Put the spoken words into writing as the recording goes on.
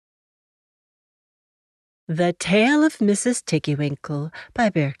The Tale of Mrs. Tiggywinkle by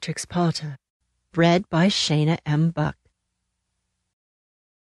Beatrix Potter. Read by Shana M. Buck.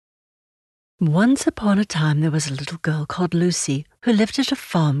 Once upon a time there was a little girl called Lucy who lived at a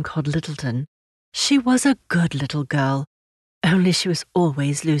farm called Littleton. She was a good little girl, only she was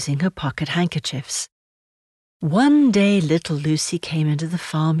always losing her pocket handkerchiefs. One day little Lucy came into the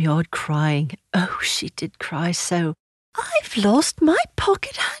farmyard crying. Oh, she did cry so. "I've lost my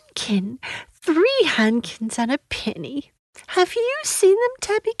pocket handkin. 3 handkins and a penny. Have you seen them,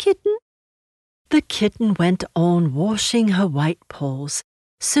 Tabby Kitten?" The kitten went on washing her white paws.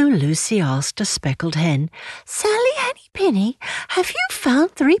 So Lucy asked a speckled hen, "Sally Henny Penny, have you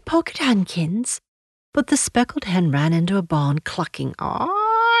found 3 pocket handkins?" But the speckled hen ran into a barn clucking,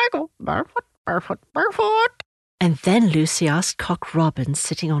 "I go barefoot, barefoot, barefoot." And then Lucy asked Cock Robin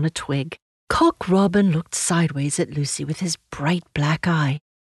sitting on a twig. Cock Robin looked sideways at Lucy with his bright black eye,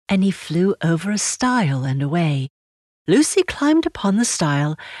 and he flew over a stile and away. Lucy climbed upon the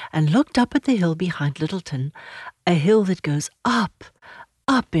stile and looked up at the hill behind Littleton, a hill that goes up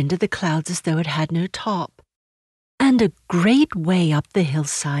into the clouds as though it had no top. And a great way up the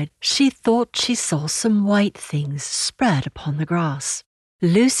hillside she thought she saw some white things spread upon the grass.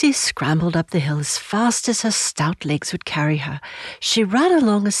 Lucy scrambled up the hill as fast as her stout legs would carry her. She ran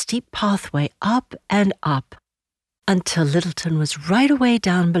along a steep pathway up and up, until Littleton was right away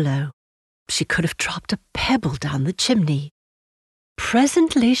down below. She could have dropped a pebble down the chimney.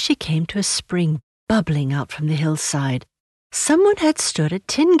 Presently she came to a spring bubbling out from the hillside. Someone had stood a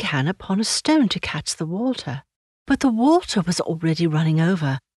tin can upon a stone to catch the water, but the water was already running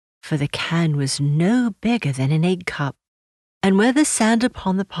over, for the can was no bigger than an egg cup, and where the sand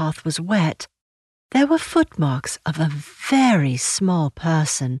upon the path was wet, there were footmarks of a very small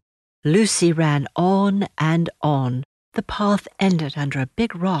person. Lucy ran on and on. The path ended under a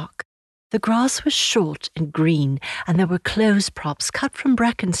big rock. The grass was short and green, and there were clothes props cut from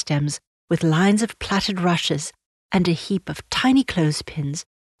bracken stems with lines of plaited rushes and a heap of tiny clothespins,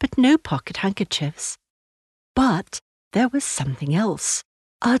 but no pocket handkerchiefs. But there was something else,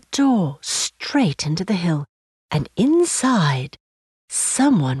 a door straight into the hill, and inside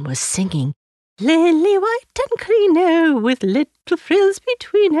someone was singing, "Lily white and clean, oh, with little frills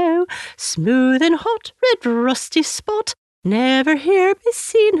between, oh, smooth and hot, red rusty spot, never here be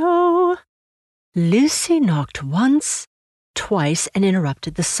seen, oh." Lucy knocked once, twice, and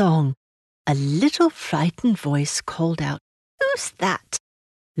interrupted the song. A little frightened voice called out, "Who's that?"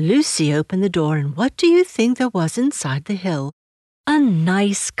 Lucy opened the door, and what do you think there was inside the hill? A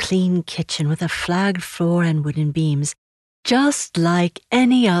nice clean kitchen with a flagged floor and wooden beams, just like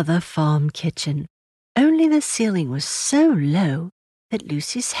any other farm kitchen. Only the ceiling was so low that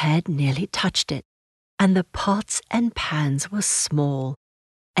Lucy's head nearly touched it, and the pots and pans were small,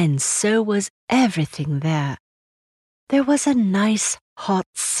 and so was everything there. There was a nice, hot,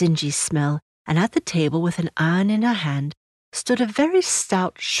 singy smell, and at the table with an iron in her hand stood a very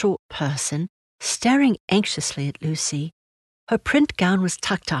stout, short person, staring anxiously at Lucy. Her print gown was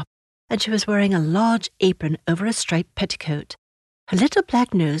tucked up, and she was wearing a large apron over a striped petticoat. Her little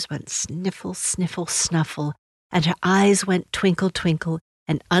black nose went sniffle, sniffle, snuffle, and her eyes went twinkle, twinkle,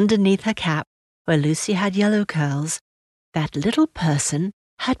 and underneath her cap, where Lucy had yellow curls, that little person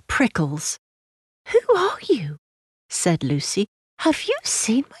had prickles. "Who are you?" said Lucy. "Have you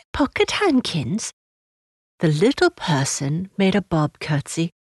seen my pocket handkins?" The little person made a bob curtsy.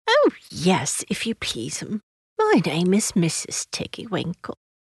 "Oh, yes, if you please 'em. My name is Mrs. Tiggywinkle.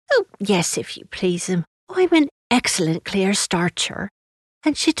 Oh, yes, if you please 'em. I'm an excellent clear starcher."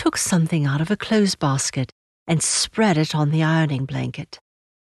 And she took something out of a clothes basket and spread it on the ironing blanket.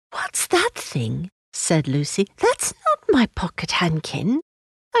 "What's that thing?" said Lucy. "That's not my pocket handkin."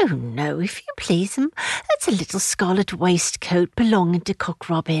 "Oh, no, if you please 'em. That's a little scarlet waistcoat belonging to Cock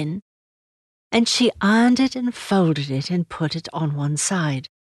Robin." And she ironed it and folded it and put it on one side.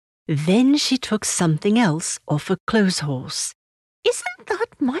 Then she took something else off a clothes horse. "Isn't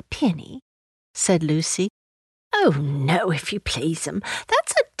that my penny?" said Lucy. "Oh, no, if you please 'em.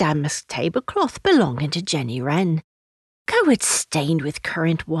 That's a damask tablecloth belonging to Jenny Wren. Go, it's stained with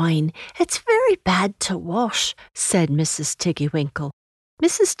currant wine. It's very bad to wash," said Mrs. Tiggywinkle.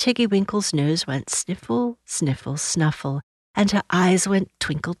 Mrs. Tiggywinkle's nose went sniffle, sniffle, snuffle, and her eyes went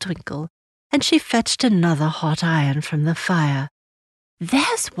twinkle, twinkle, and she fetched another hot iron from the fire.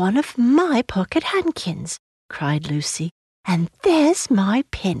 "There's one of my pocket handkins," cried Lucy, "and there's my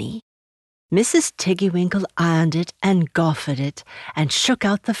penny." Mrs. Tiggywinkle ironed it and goffered it and shook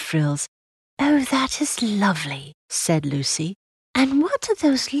out the frills. "Oh, that is lovely," said Lucy. "And what are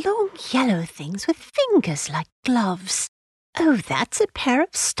those long yellow things with fingers like gloves?" "Oh, that's a pair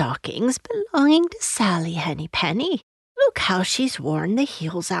of stockings belonging to Sally Hennypenny. Look how she's worn the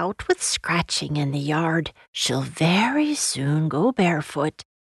heels out with scratching in the yard. She'll very soon go barefoot,"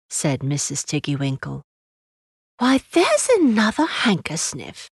 said Mrs. Tiggy-Winkle. "Why, there's another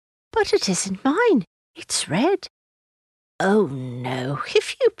handkersniff, but it isn't mine. It's red." "Oh, no,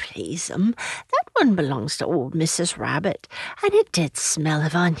 if you please, that one belongs to old Mrs. Rabbit, and it did smell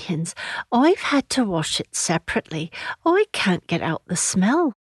of onions. I've had to wash it separately. I can't get out the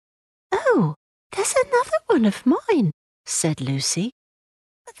smell." "Oh, there's another one of mine," said Lucy.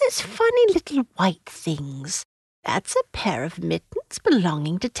 "But there's funny little white things. That's a pair of mittens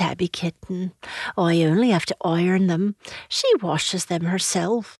belonging to Tabby Kitten. I only have to iron them. She washes them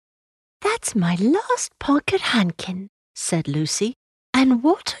herself." "That's my last pocket handkin," said Lucy. "And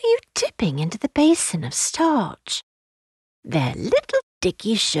what are you dipping into the basin of starch?" "They're little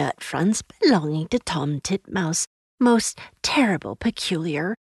dicky shirt fronts belonging to Tom Titmouse. Most terrible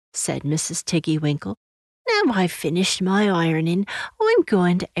peculiar," said Mrs. Tiggy-Winkle. "Now I've finished my ironing, I'm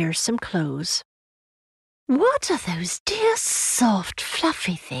going to air some clothes." "What are those dear soft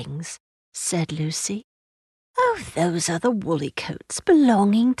fluffy things?" said Lucy. "Oh, those are the woolly coats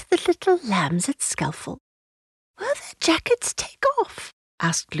belonging to the little lambs at Scuffle." "Will their jackets take off?"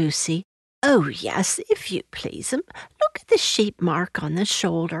 asked Lucy. "Oh, yes, if you please, Look at the sheep mark on the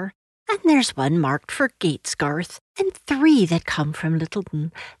shoulder. And there's one marked for Gatesgarth, and 3 that come from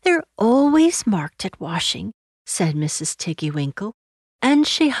Littleton. They're always marked at washing," said Mrs. Tiggy-Winkle. And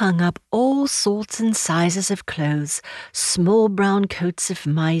she hung up all sorts and sizes of clothes, small brown coats of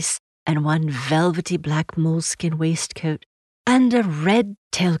mice, and one velvety black moleskin waistcoat, and a red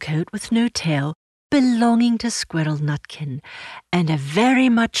tailcoat with no tail, belonging to Squirrel Nutkin, and a very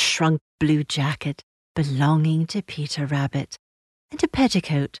much shrunk blue jacket, belonging to Peter Rabbit, and a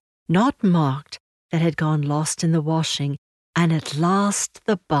petticoat, not marked, that had gone lost in the washing, and at last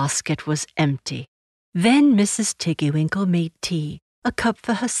the basket was empty. Then Mrs. Tiggy-Winkle made tea, a cup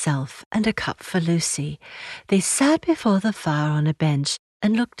for herself and a cup for Lucy. They sat before the fire on a bench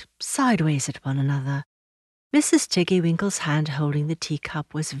and looked sideways at one another. Mrs. Tiggy-Winkle's hand holding the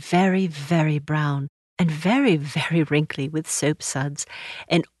teacup was very, very brown and very, very wrinkly with soap suds,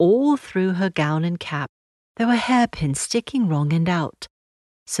 and all through her gown and cap there were hairpins sticking wrong end out,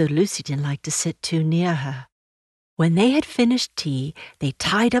 so Lucy didn't like to sit too near her. When they had finished tea, they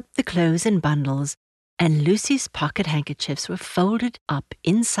tied up the clothes in bundles, and Lucy's pocket handkerchiefs were folded up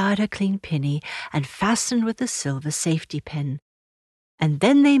inside her clean pinny and fastened with a silver safety pin. And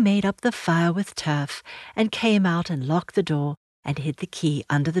then they made up the fire with turf and came out and locked the door and hid the key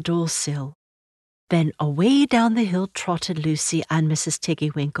under the door sill. Then away down the hill trotted Lucy and Mrs.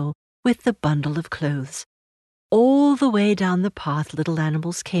 Tiggy-Winkle with the bundle of clothes. All the way down the path little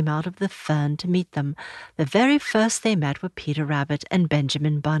animals came out of the fern to meet them. The very first they met were Peter Rabbit and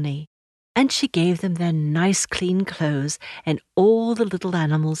Benjamin Bunny. And she gave them their nice clean clothes, and all the little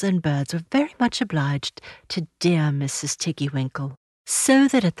animals and birds were very much obliged to dear Mrs. Tiggy-Winkle. So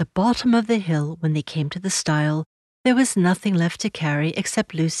that at the bottom of the hill, when they came to the stile, there was nothing left to carry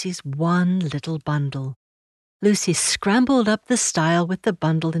except Lucy's one little bundle. Lucy scrambled up the stile with the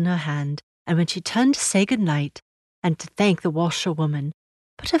bundle in her hand, and when she turned to say good night and to thank the washerwoman,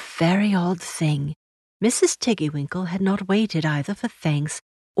 but a very odd thing, Mrs. Tiggy-Winkle had not waited either for thanks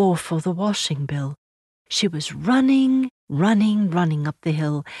or for the washing bill. She was running up the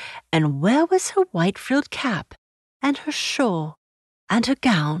hill, and where was her white frilled cap, and her shawl, and her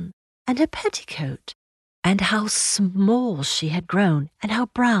gown, and her petticoat? And how small she had grown, and how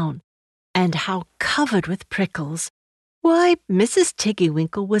brown, and how covered with prickles! Why, Mrs.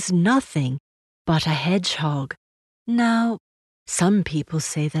 Tiggy-Winkle was nothing but a hedgehog. Now, some people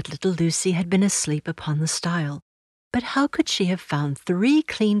say that little Lucy had been asleep upon the stile, but how could she have found 3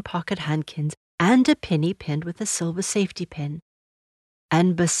 clean pocket handkins and a pinny pinned with a silver safety pin?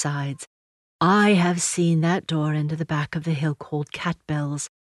 And besides, I have seen that door into the back of the hill called Cat Bell's,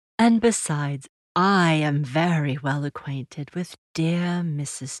 and besides, I am very well acquainted with dear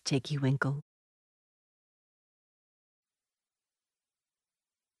Mrs. Tiggy-Winkle.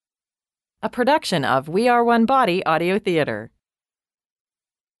 A production of We Are One Body Audio Theater.